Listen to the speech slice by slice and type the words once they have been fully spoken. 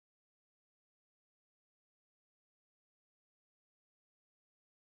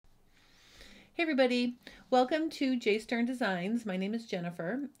Hey everybody, welcome to J Stern Designs. My name is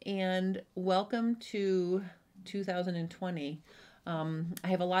Jennifer and welcome to 2020. I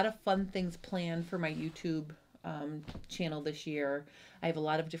have a lot of fun things planned for my YouTube channel this year. I have a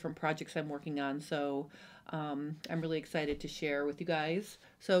lot of different projects I'm working on, so I'm really excited to share with you guys.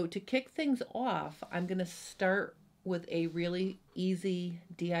 So to kick things off, I'm going to start with a really easy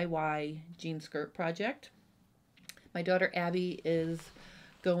DIY jean skirt project. My daughter Abby is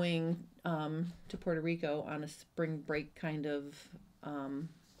going to Puerto Rico on a spring break kind of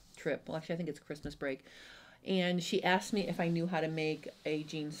trip. Well, actually, I think it's Christmas break. And she asked me if I knew how to make a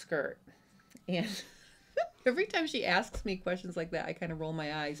jean skirt. And every time she asks me questions like that, I kind of roll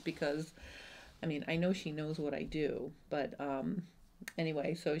my eyes because, I mean, I know she knows what I do, but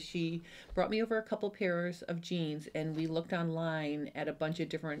anyway, so she brought me over a couple pairs of jeans and we looked online at a bunch of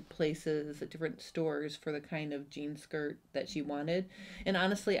different places, at different stores for the kind of jean skirt that she wanted. And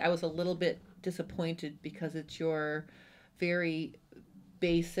honestly, I was a little bit disappointed because it's your very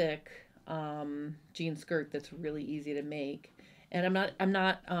basic jean skirt that's really easy to make. And I'm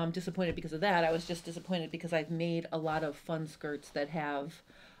not disappointed because of that. I was just disappointed because I've made a lot of fun skirts that have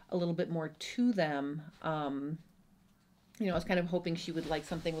a little bit more to them. I was kind of hoping she would like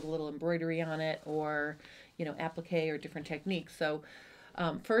something with a little embroidery on it or, applique or different techniques. So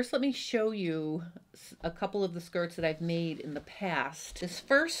first, let me show you a couple of the skirts that I've made in the past. This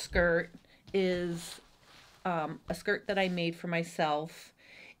first skirt is a skirt that I made for myself,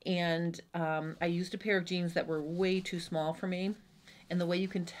 and I used a pair of jeans that were way too small for me. And the way you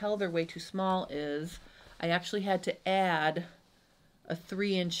can tell they're way too small is I actually had to add a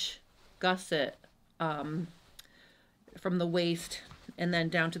 3-inch gusset from the waist and then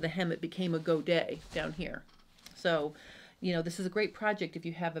down to the hem. It became a godet down here. So, this is a great project if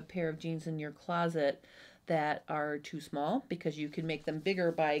you have a pair of jeans in your closet that are too small, because you can make them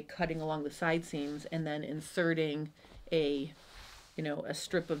bigger by cutting along the side seams and then inserting a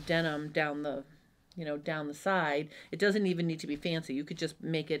strip of denim down the side. It doesn't even need to be fancy. You could just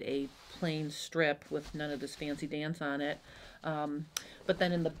make it a plain strip with none of this fancy dance on it. But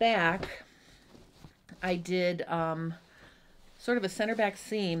then in the back, I did sort of a center back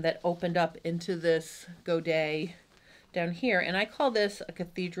seam that opened up into this godet down here. And I call this a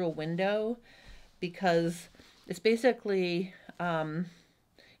cathedral window because it's basically, the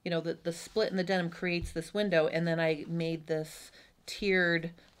split in the denim creates this window, and then I made this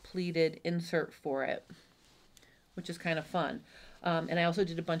tiered pleated insert for it, which is kind of fun. And I also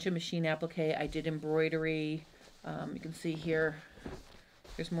did a bunch of machine applique. I did embroidery. You can see here,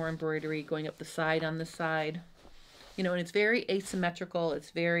 there's more embroidery going up the side on this side. And it's very asymmetrical. It's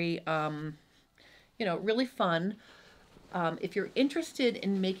very, really fun. If you're interested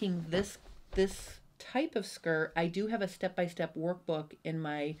in making this type of skirt, I do have a step-by-step workbook in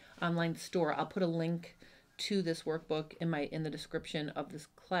my online store. I'll put a link to this workbook in the description of this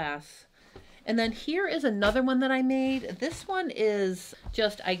class. And then here is another one that I made. This one is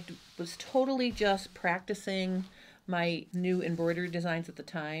I was totally just practicing my new embroidery designs at the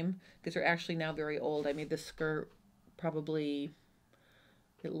time. These are actually now very old. I made this skirt probably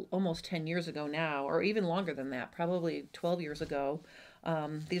almost 10 years ago now, or even longer than that, probably 12 years ago.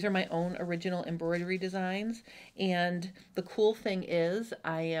 These are my own original embroidery designs, and the cool thing is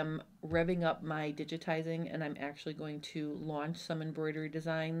I am revving up my digitizing, and I'm actually going to launch some embroidery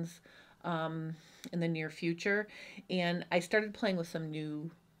designs in the near future. And I started playing with some new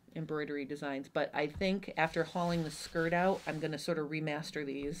embroidery designs, but I think after hauling the skirt out, I'm going to sort of remaster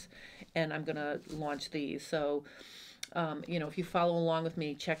these, and I'm going to launch these. So if you follow along with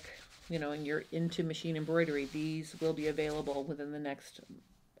me, check, and you're into machine embroidery, these will be available within the next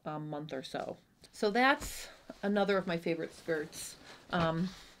month or so. So that's another of my favorite skirts.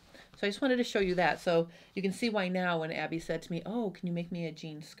 So I just wanted to show you that. So you can see why now when Abby said to me, "Oh, can you make me a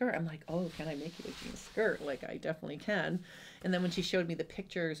jean skirt?" I'm like, "Oh, can I make you a jean skirt?" Like, I definitely can. And then when she showed me the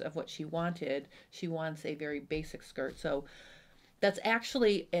pictures of what she wanted, she wants a very basic skirt. So that's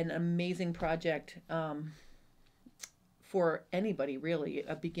actually an amazing project for anybody, really,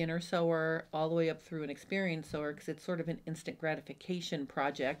 a beginner sewer all the way up through an experienced sewer, because it's sort of an instant gratification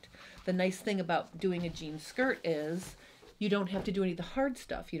project. The nice thing about doing a jean skirt is you don't have to do any of the hard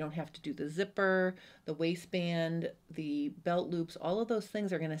stuff. You don't have to do the zipper, the waistband, the belt loops. All of those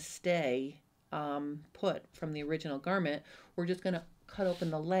things are going to stay put from the original garment. We're just going to cut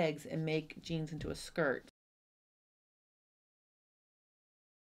open the legs and make jeans into a skirt.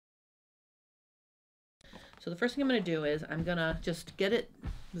 So the first thing I'm going to do is I'm going to just get it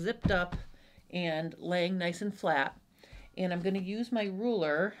zipped up and laying nice and flat. And I'm going to use my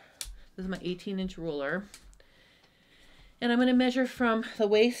ruler. This is my 18-inch ruler. And I'm going to measure from the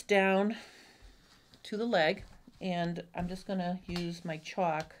waist down to the leg, and I'm just going to use my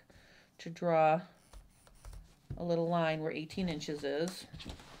chalk to draw a little line where 18 inches is.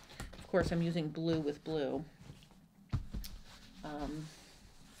 Of course, I'm using blue with blue.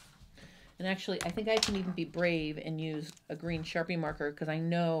 And actually, I think I can even be brave and use a green Sharpie marker because I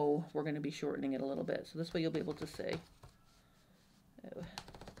know we're going to be shortening it a little bit. So this way you'll be able to see. Oh.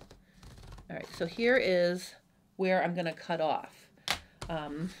 All right, so here is where I'm going to cut off.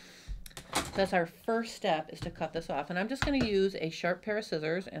 That's our first step, is to cut this off. And I'm just going to use a sharp pair of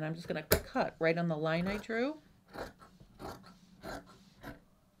scissors, and I'm just going to cut right on the line I drew.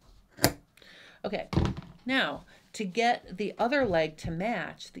 Okay, now to get the other leg to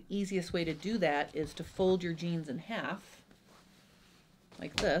match, the easiest way to do that is to fold your jeans in half,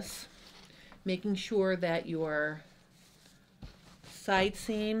 like this, making sure that your side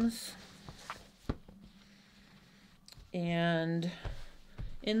seams and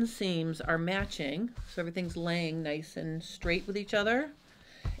inseams are matching, so everything's laying nice and straight with each other.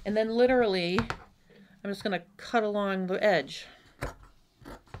 And then literally, I'm just going to cut along the edge.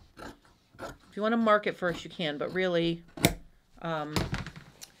 If you want to mark it first, you can, but really,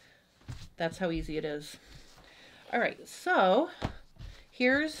 that's how easy it is. All right, so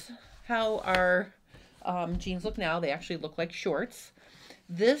here's how our jeans look now. They actually look like shorts.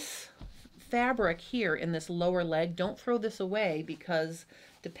 This fabric here in this lower leg, don't throw this away, because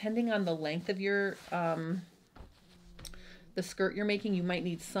depending on the length of your the skirt you're making, you might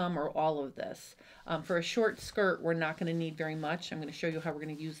need some or all of this. For a short skirt, we're not going to need very much. I'm going to show you how we're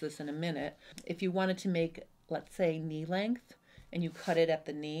going to use this in a minute. If you wanted to make, let's say, knee length, and you cut it at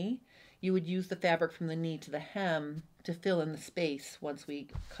the knee, you would use the fabric from the knee to the hem to fill in the space once we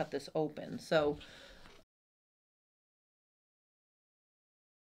cut this open. So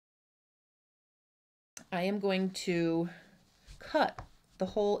I am going to cut the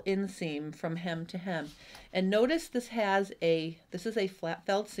whole inseam from hem to hem. And notice this is a flat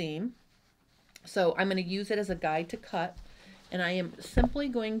felled seam. So I'm going to use it as a guide to cut. And I am simply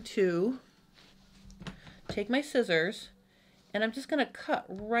going to take my scissors, and I'm just going to cut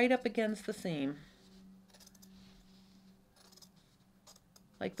right up against the seam.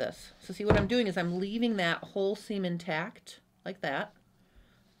 Like this. So see, what I'm doing is I'm leaving that whole seam intact, like that,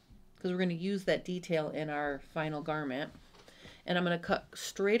 because we're going to use that detail in our final garment. And I'm going to cut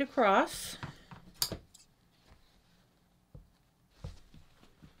straight across.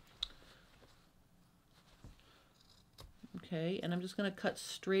 Okay, and I'm just going to cut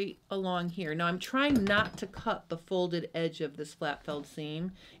straight along here. Now I'm trying not to cut the folded edge of this flat felled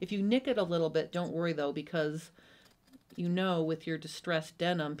seam. If you nick it a little bit, don't worry though, because you know, with your distressed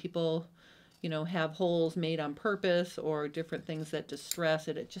denim, people, you know, have holes made on purpose or different things that distress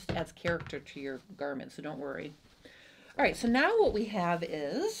it. It just adds character to your garment, so don't worry. All right, so now what we have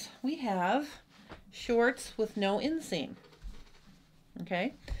is, we have shorts with no inseam.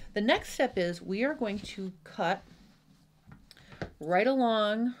 Okay, the next step is we are going to cut right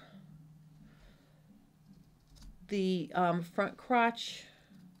along the front crotch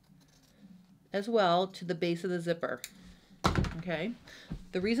as well to the base of the zipper. Okay,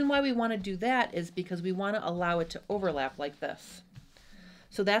 the reason why we want to do that is because we want to allow it to overlap like this.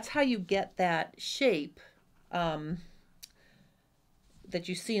 So that's how you get that shape that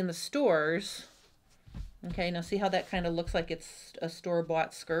you see in the stores. Okay, now see how that kind of looks like it's a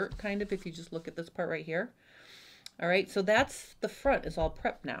store-bought skirt, kind of, if you just look at this part right here. All right, so that's the front is all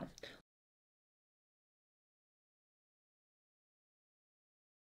prepped now.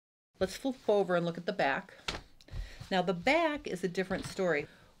 Let's flip over and look at the back. Now the back is a different story.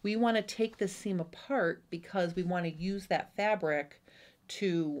 We want to take this seam apart because we want to use that fabric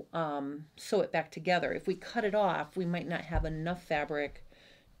to sew it back together. If we cut it off, we might not have enough fabric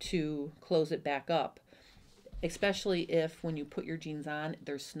to close it back up. Especially if when you put your jeans on,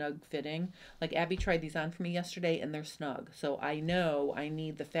 they're snug fitting. Like Abby tried these on for me yesterday and they're snug. So I know I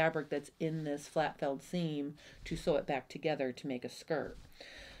need the fabric that's in this flat felled seam to sew it back together to make a skirt.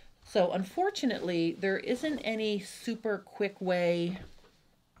 So unfortunately, there isn't any super quick way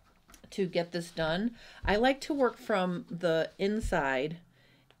to get this done. I like to work from the inside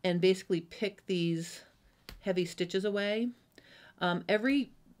and basically pick these heavy stitches away.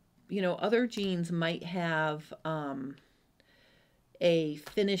 Other jeans might have a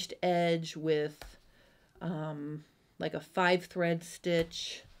finished edge with like a 5-thread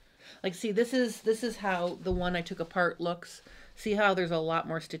stitch. Like, see, this is how the one I took apart looks. See how there's a lot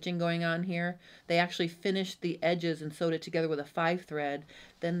more stitching going on here? They actually finished the edges and sewed it together with a 5-thread.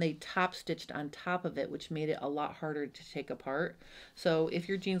 Then they top stitched on top of it, which made it a lot harder to take apart. So if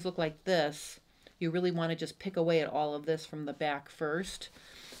your jeans look like this, you really want to just pick away at all of this from the back first.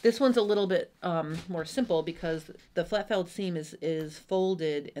 This one's a little bit more simple because the flat felled seam is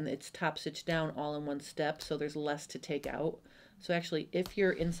folded and it's top stitched down all in one step, so there's less to take out. So actually, if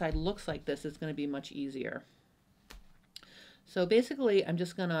your inside looks like this, it's going to be much easier. So basically, I'm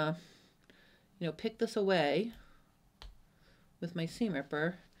just going to, pick this away with my seam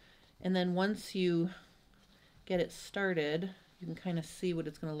ripper, and then once you get it started, you can kind of see what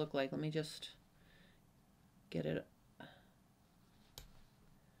it's going to look like. Let me just get it.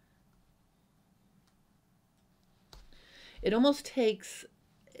 It almost takes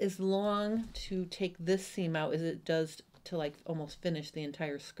as long to take this seam out as it does to like almost finish the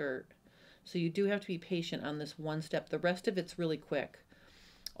entire skirt. So you do have to be patient on this one step. The rest of it's really quick.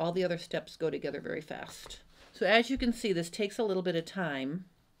 All the other steps go together very fast. So as you can see, this takes a little bit of time.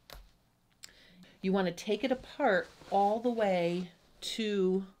 You want to take it apart all the way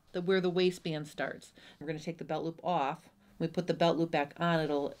to where the waistband starts. We're going to take the belt loop off. When we put the belt loop back on,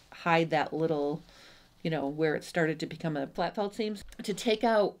 it'll hide that little, where it started to become a flat felt seam. To take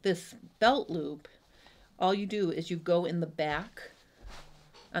out this belt loop, all you do is you go in the back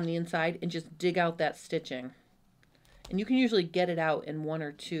on the inside and just dig out that stitching. And you can usually get it out in 1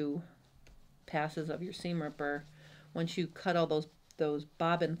 or 2 passes of your seam ripper. Once you cut all those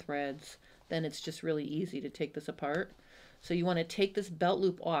bobbin threads, then it's just really easy to take this apart. So you want to take this belt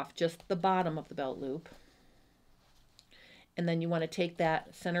loop off, just the bottom of the belt loop. And then you want to take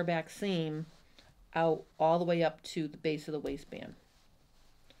that center back seam out all the way up to the base of the waistband.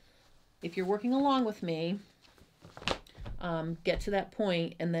 If you're working along with me, get to that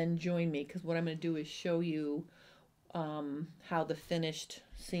point and then join me, because what I'm going to do is show you how the finished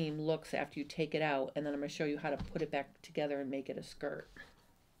seam looks after you take it out, and then I'm going to show you how to put it back together and make it a skirt.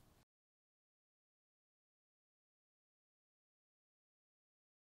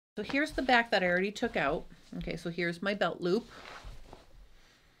 So here's the back that I already took out. Okay, so here's my belt loop.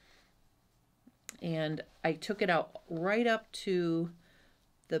 And I took it out right up to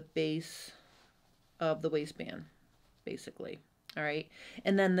the base of the waistband, basically. All right.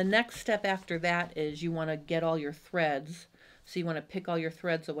 And then the next step after that is you want to get all your threads. So you want to pick all your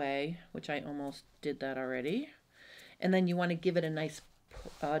threads away, which I almost did that already. And then you want to give it a nice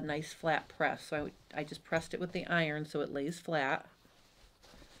flat press. So I just pressed it with the iron so it lays flat,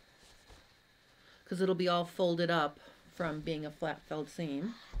 because it'll be all folded up from being a flat felled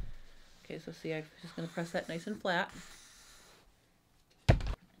seam. Okay, so see, I'm just going to press that nice and flat.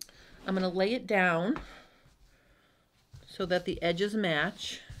 I'm going to lay it down so that the edges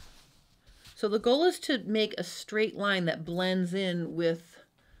match. So the goal is to make a straight line that blends in with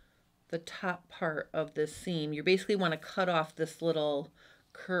the top part of this seam. You basically want to cut off this little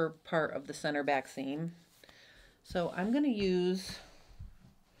curved part of the center back seam. So I'm going to use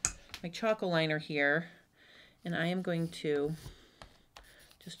my chalk liner here, and I am going to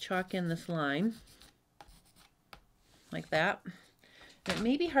just chalk in this line like that. And it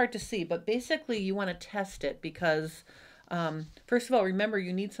may be hard to see, but basically you want to test it because first of all, remember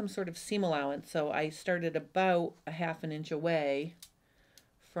you need some sort of seam allowance. So I started about a ½ inch away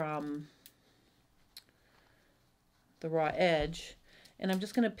from the raw edge, and I'm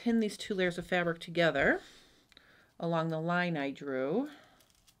just going to pin these 2 layers of fabric together along the line I drew.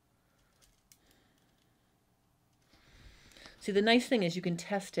 See, the nice thing is you can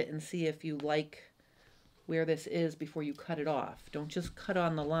test it and see if you like where this is before you cut it off. Don't just cut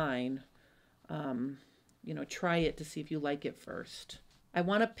on the line. Try it to see if you like it first. I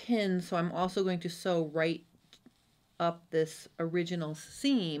want to pin, so I'm also going to sew right up this original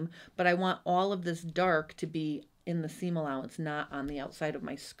seam, but I want all of this dark to be in the seam allowance, not on the outside of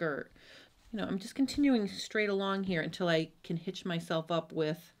my skirt. I'm just continuing straight along here until I can hitch myself up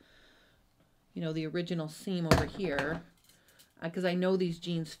with, the original seam over here. Because I know these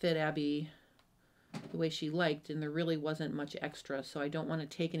jeans fit Abby the way she liked, and there really wasn't much extra, so I don't want to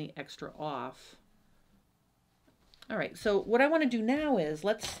take any extra off. All right, so what I want to do now is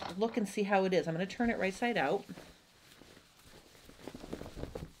let's look and see how it is. I'm going to turn it right side out.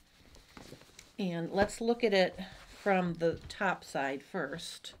 And let's look at it from the top side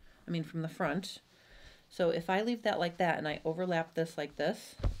first. I mean from the front. So if I leave that like that and I overlap this like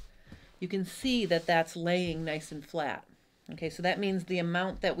this, you can see that that's laying nice and flat. Okay, so that means the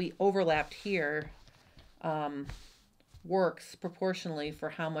amount that we overlapped here works proportionally for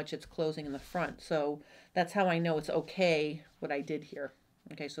how much it's closing in the front. So that's how I know it's okay what I did here.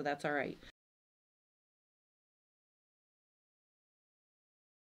 Okay, so that's all right.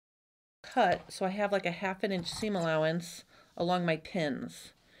 Cut, so I have like a ½ inch seam allowance along my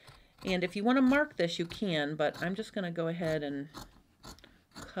pins. And if you want to mark this, you can, but I'm just going to go ahead and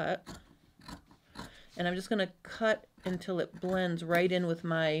cut. and I'm just going to cut until it blends right in with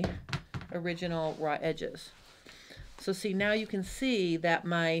my original raw edges. So see, now you can see that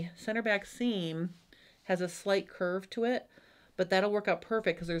my center back seam has a slight curve to it, but that'll work out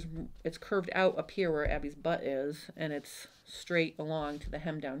perfect because it's curved out up here where Abby's butt is, and it's straight along to the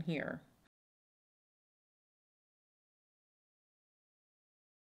hem down here.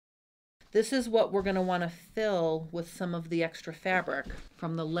 This is what we're going to want to fill with some of the extra fabric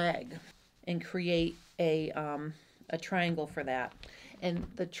from the leg and create a triangle for that. And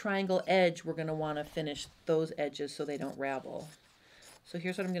the triangle edge, we're going to want to finish those edges so they don't ravel. So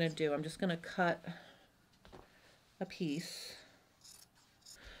here's what I'm going to do. I'm just going to cut a piece.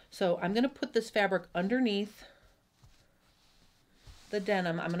 So I'm going to put this fabric underneath the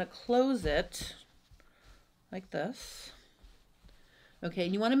denim. I'm going to close it like this. Okay,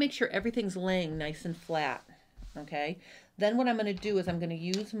 and you want to make sure everything's laying nice and flat. Okay, then what I'm going to do is I'm going to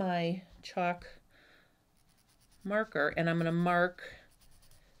use my chalk marker and I'm going to mark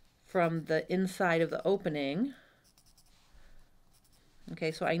from the inside of the opening.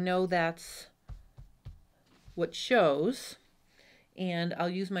 Okay, so I know that's what shows, and I'll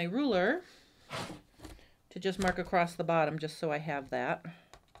use my ruler to just mark across the bottom just so I have that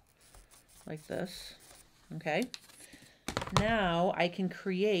like this. Okay, now I can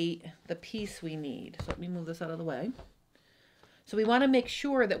create the piece we need. So let me move this out of the way. So we want to make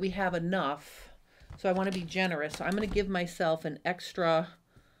sure that we have enough. So I want to be generous. So I'm going to give myself an extra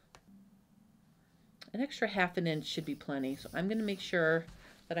half an inch should be plenty. So I'm going to make sure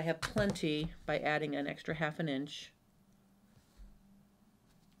that I have plenty by adding an extra half an inch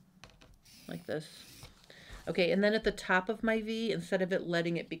like this. Okay, and then at the top of my V, instead of it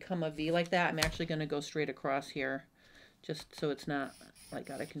letting it become a V like that, I'm actually going to go straight across here just so it's not like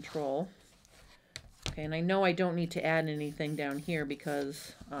out of control. Okay, and I know I don't need to add anything down here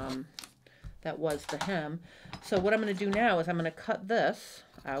because that was the hem. So what I'm going to do now is I'm going to cut this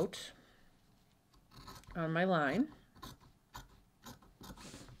out on my line.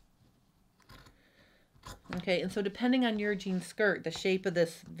 Okay, and so depending on your jean skirt, the shape of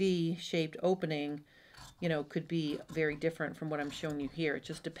this V-shaped opening, you know, could be very different from what I'm showing you here. It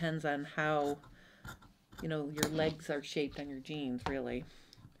just depends on how, you know, your legs are shaped on your jeans, really.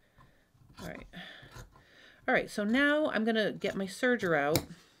 All right. All right, so now I'm going to get my serger out,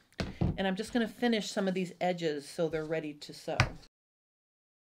 and I'm just going to finish some of these edges so they're ready to sew.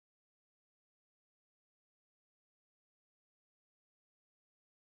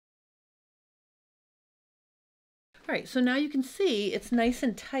 All right, so now you can see it's nice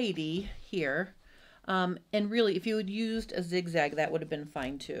and tidy here. And really, if you had used a zigzag, that would have been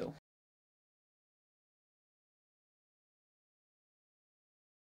fine too.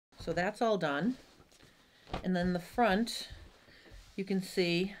 So that's all done. And then the front, you can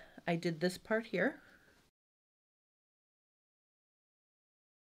see I did this part here.